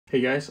Hey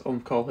guys,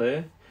 I'm Carl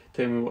here.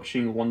 Today we're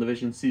watching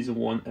WandaVision Season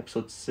 1,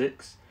 Episode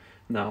 6.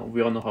 Now,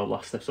 we all know how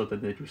last episode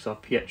ended. We saw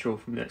Pietro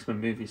from the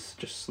X-Men movies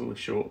just slowly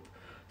show up.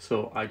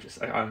 So I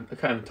can't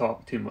even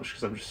talk too much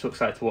because I'm just so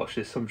excited to watch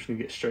this, so I'm just going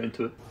to get straight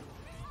into it.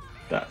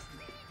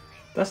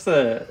 It's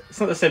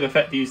not the same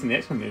effect they use in the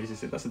X-Men movies,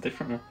 is it? That's a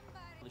different one.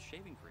 The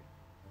shaving cream.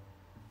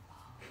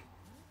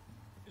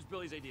 It's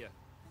Billy's idea.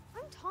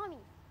 I'm Tommy.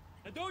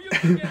 And don't you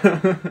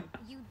forget!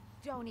 You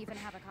don't even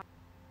have a copy.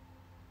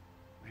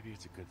 Maybe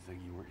it's a good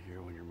thing you weren't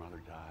here when your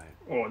mother died.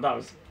 Oh, that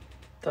was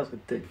a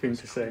dick thing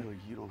to say. Clearly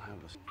you don't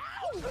have this.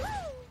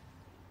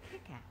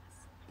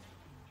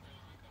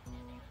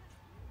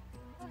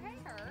 Oh, hey,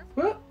 Herb.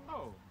 What?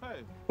 Oh,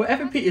 hey. Were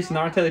Evan Peters and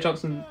Aaron Taylor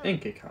Johnson in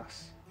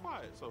Kick-Ass?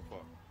 Quiet so far.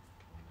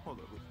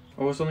 Hold up.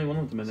 Or was only one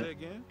of them in Say it?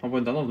 again? I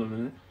went down of them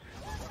in it.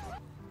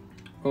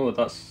 Oh,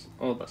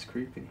 that's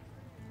creepy.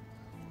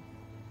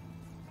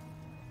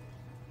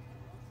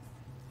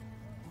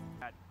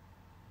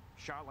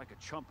 Shot like a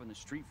chump in the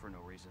street for no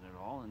reason at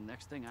all, and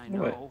next thing I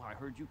know, Wait. I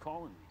heard you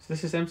calling me. So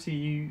this is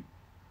MCU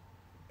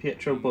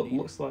Pietro, but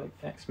looks like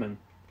X-Men.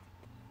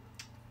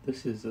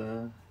 This is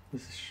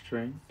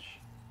strange.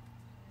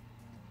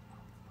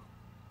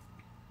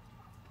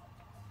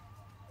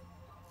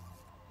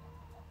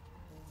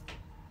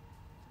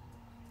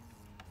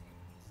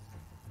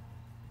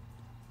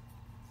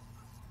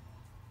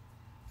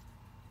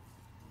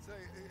 Say,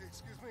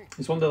 excuse me.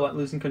 Is Wanda like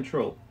losing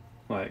control?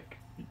 Like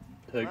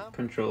her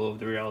control over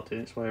the reality,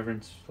 that's why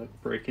everyone's like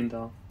breaking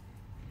down.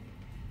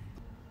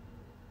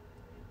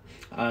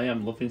 I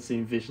am loving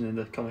seeing Vision in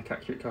the comic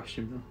accurate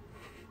costume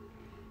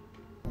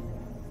though.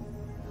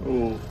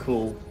 Oh,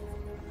 cool.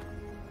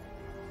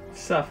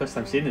 This is our first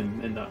time seeing him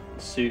in that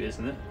suit,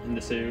 isn't it? In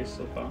the series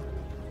so far.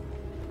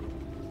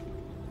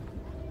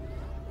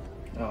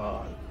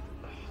 Oh,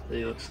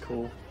 he looks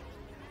cool.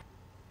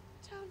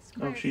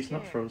 Oh, she's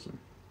not frozen.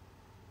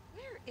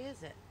 Where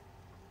is it?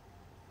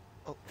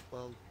 Oh,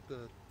 well,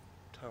 the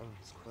town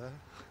square,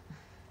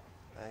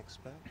 I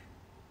expect.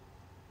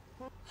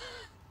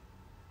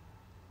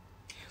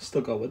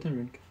 Still got a wedding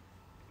ring.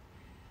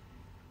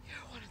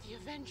 You're one of the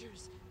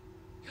Avengers.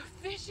 You're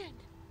Vision.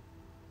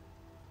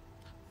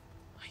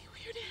 Are you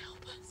here to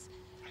help us?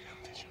 I am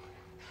Vision.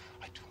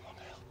 I do want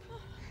to help.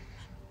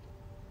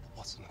 But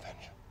what's an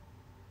Avenger?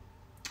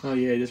 Oh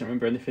yeah, he doesn't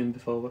remember anything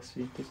before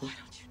Westview, does he? Why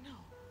don't you know?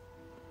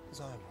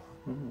 As I'm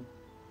Oh.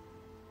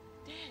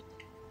 Dead.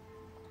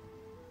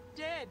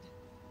 Dead.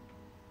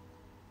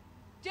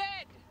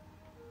 Dead.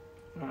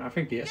 I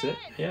think he gets it.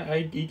 Yeah,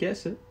 he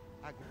gets it.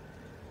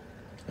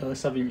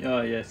 Let's have him.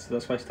 Oh yes,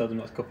 that's why I told him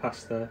not to go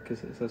past there,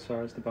 because it's as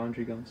far as the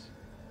boundary goes.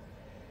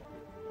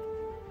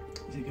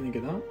 Is he gonna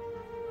get that?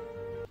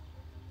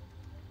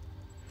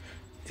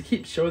 To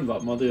keep showing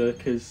about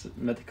Monica's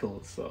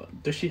medical, so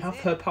does she have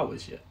her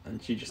powers yet?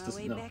 And she just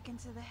doesn't know.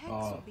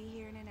 Oh,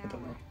 I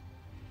don't know.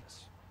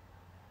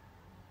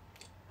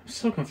 I'm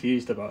so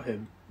confused about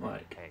him.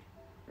 Like, Hey,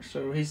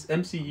 so his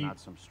MCU not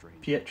some strange.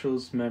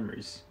 Pietro's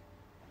memories.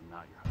 I'm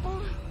not your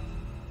husband.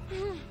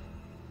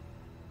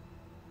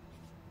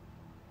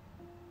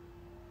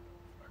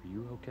 Are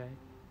you okay?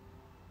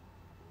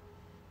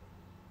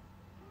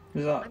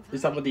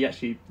 Is that what he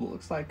actually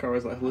looks like, or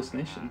is that a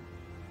hallucination?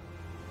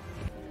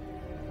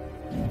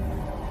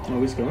 Oh,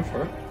 he's going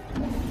for it.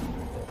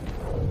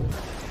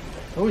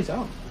 Oh, he's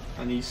out,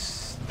 and he's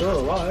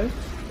still alive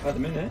at the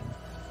minute.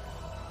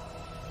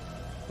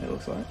 It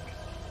looks like.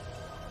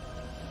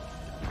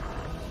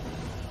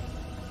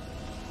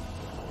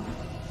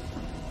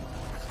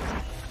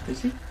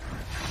 Is he?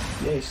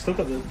 Yeah, he's still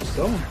got the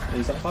stone.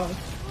 He's that high.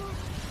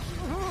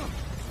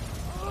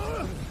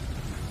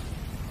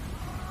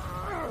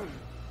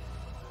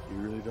 He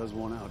really does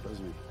want out,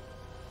 doesn't he?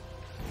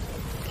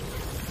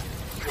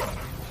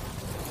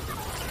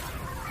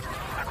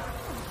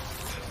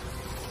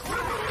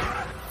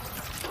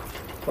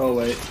 Oh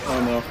wait, oh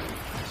no.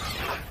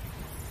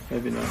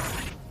 Maybe not.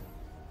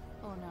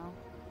 Oh no.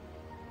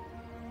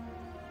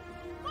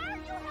 Why are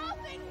you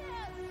helping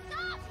him?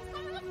 Stop! He's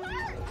coming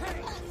apart!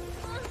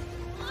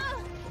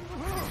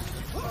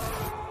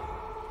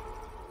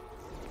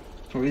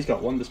 Oh, he's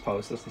got Wanda's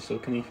powers, doesn't he? So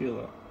can he feel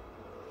that?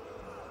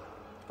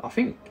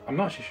 I'm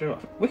not actually sure.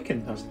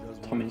 Wiccan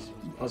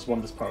has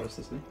Wanda's powers,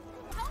 doesn't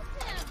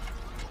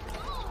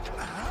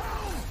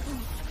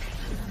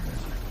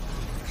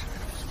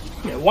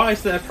he? Yeah, why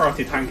is there a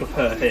priority tank of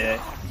her here?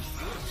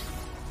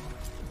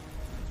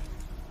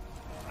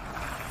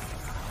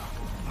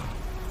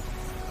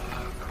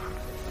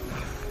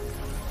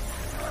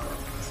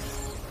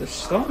 The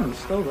stone is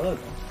still there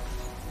though.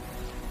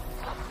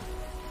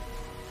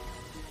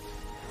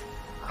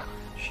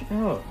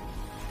 Oh.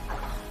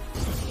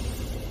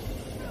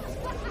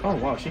 Oh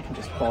wow, she can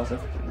just pause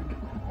everything.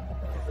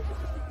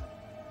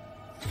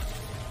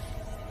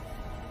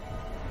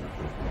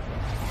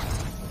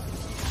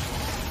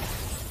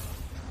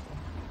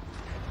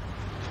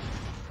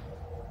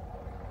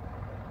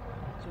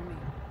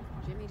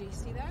 Jimmy, do you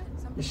see that?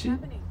 Is Something's she?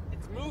 happening.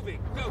 It's moving.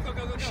 Go, go,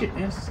 go, go,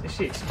 go. Is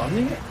she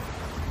expanding it?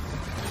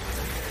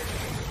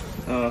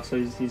 Oh,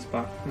 so he's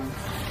back now.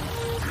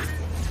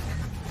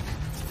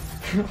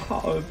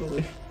 Oh,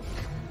 Billy.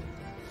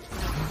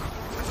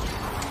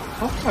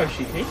 How far is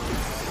she hit?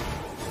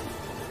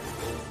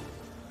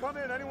 Come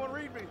in, anyone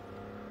read me?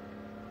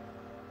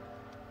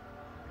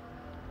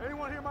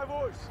 Anyone hear my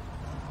voice?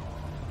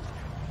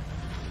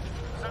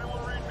 Does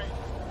anyone read me?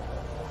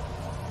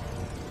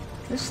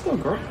 It's still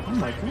growing. Oh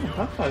my god,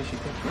 how far is she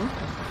getting?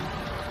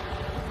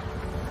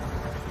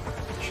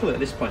 Surely at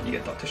this point you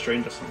get Doctor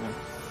Strange or something.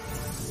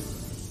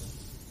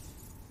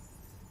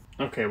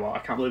 Okay, well, I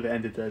can't believe it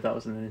ended there. That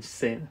was an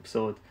insane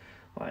episode.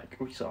 Like,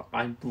 we saw,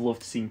 I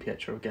loved seeing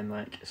Pietro again.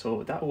 Like,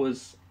 so that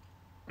was,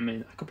 I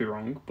mean, I could be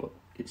wrong, but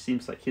it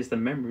seems like he has the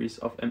memories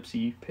of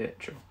MCU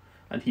Pietro,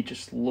 and he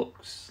just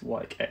looks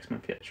like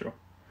X-Men Pietro.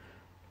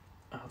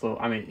 Although,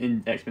 I mean,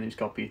 in X-Men he's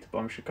called Peter, but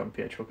I'm sure call him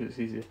Pietro because it's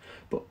easier.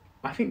 But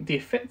I think the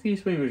effect he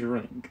was when he was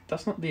running,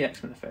 that's not the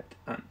X-Men effect,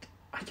 and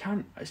I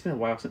can't, it's been a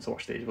while since I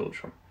watched Age of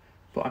Ultron.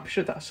 But I'm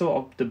sure that's sort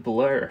of the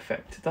blur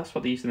effect. That's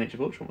what they used in Age of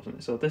Ultron, wasn't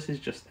it? So this is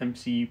just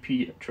MCU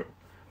Pietro,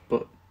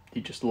 but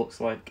he just looks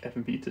like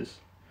Evan Peters.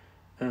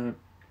 We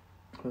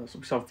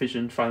saw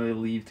Vision finally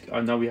leave.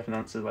 I know we have an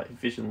answer. Like, if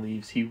Vision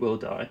leaves, he will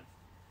die.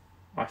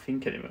 I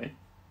think anyway.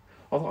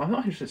 Although I'm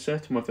not 100%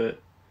 certain whether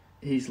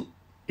if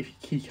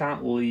he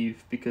can't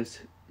leave because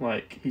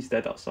like he's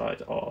dead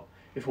outside, or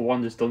if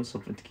Wanda's done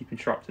something to keep him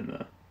trapped in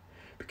there.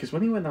 Because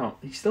when he went out,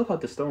 he still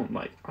had the stone.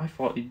 Like, I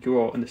thought he'd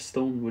go out and the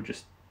stone would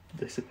just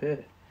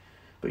disappear,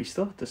 but he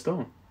still had the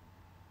stone.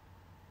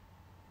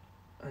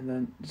 And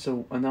then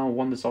and now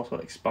Wanda's also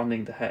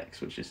expanding the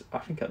hex, which is, I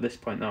think at this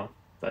point now,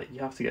 like,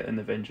 you have to get an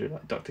Avenger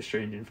like Doctor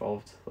Strange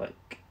involved,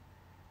 like,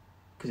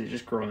 because it's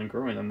just growing and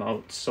growing. And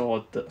now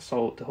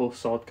the whole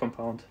sword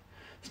compound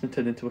has been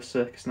turned into a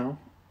circus now.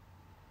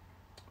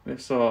 We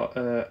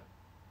saw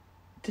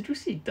did we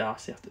see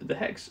Darcy after the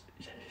hex?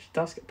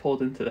 Darcy got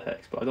pulled into the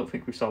hex, but I don't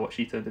think we saw what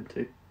she turned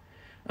into.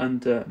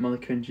 And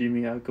Malika and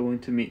Jimmy are going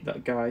to meet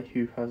that guy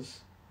who has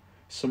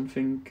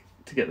something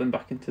to get them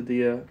back into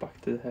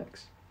the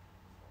hex.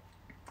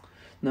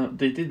 Now,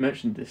 they did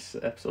mention this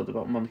episode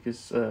about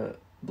Monica's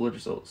blood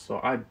results,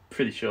 so I'm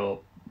pretty sure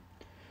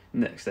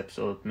next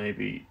episode,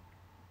 maybe,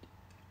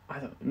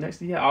 I'm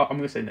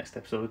gonna say next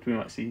episode we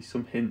might see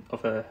some hint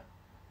of her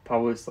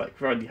powers. Like,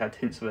 we've already had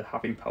hints of her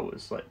having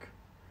powers, like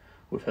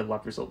with her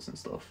lab results and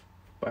stuff.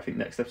 But I think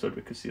next episode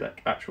we could see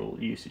like actual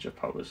usage of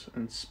powers.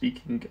 And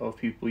speaking of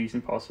people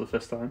using powers for the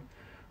first time,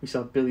 we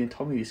saw Billy and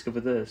Tommy discover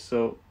theirs.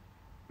 So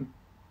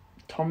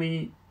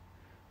Tommy,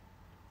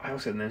 I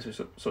also get the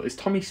names. So it's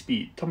Tommy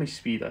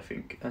Speed, I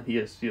think, and he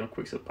has,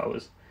 Quicksilver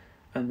powers.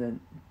 And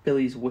then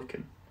Billy's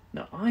Wiccan.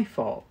 Now I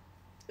thought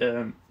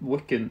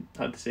Wiccan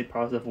had the same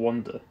powers as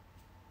Wanda,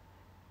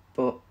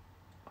 but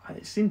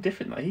it seemed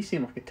different. Like, he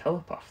seemed like a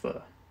telepath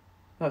there.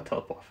 Not a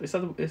telepath. Is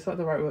that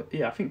the right word?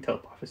 Yeah, I think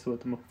telepath is the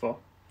word I'm looking for.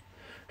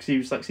 Because he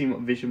was like seeing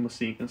what Vision was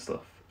seeing and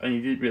stuff, and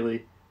he didn't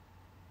really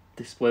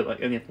display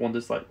like any of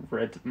Wanda's like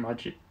red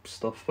magic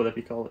stuff, whatever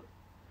you call it.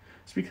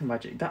 Speaking of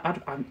magic,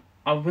 that I'm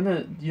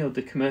gonna,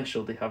 the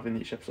commercial they have in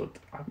each episode.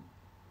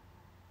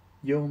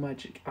 Your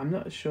magic. I'm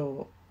not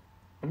sure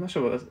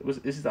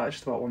what is that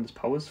just about Wanda's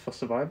powers for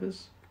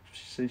survivors?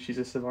 She's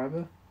a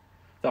survivor.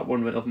 That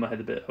one went over my head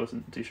a bit. I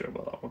wasn't too sure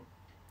about that one.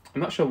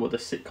 I'm not sure what the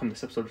sitcom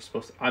this episode is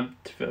supposed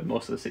to.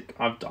 Most of the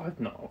I've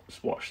not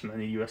watched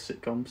many US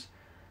sitcoms,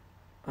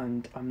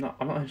 and I'm not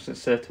 100%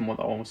 certain what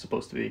that one was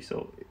supposed to be.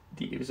 So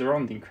it was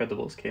around The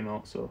Incredibles came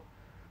out. So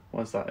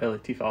was that early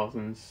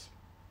 2000s?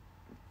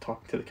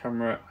 Talking to the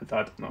camera. I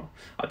don't know.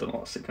 I don't know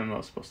what sitcom that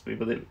was supposed to be,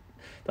 but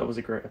that was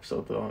a great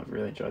episode though. I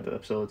really enjoyed that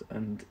episode.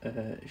 And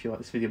if you like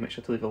this video, make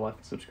sure to leave a like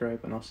and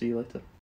subscribe, and I'll see you later.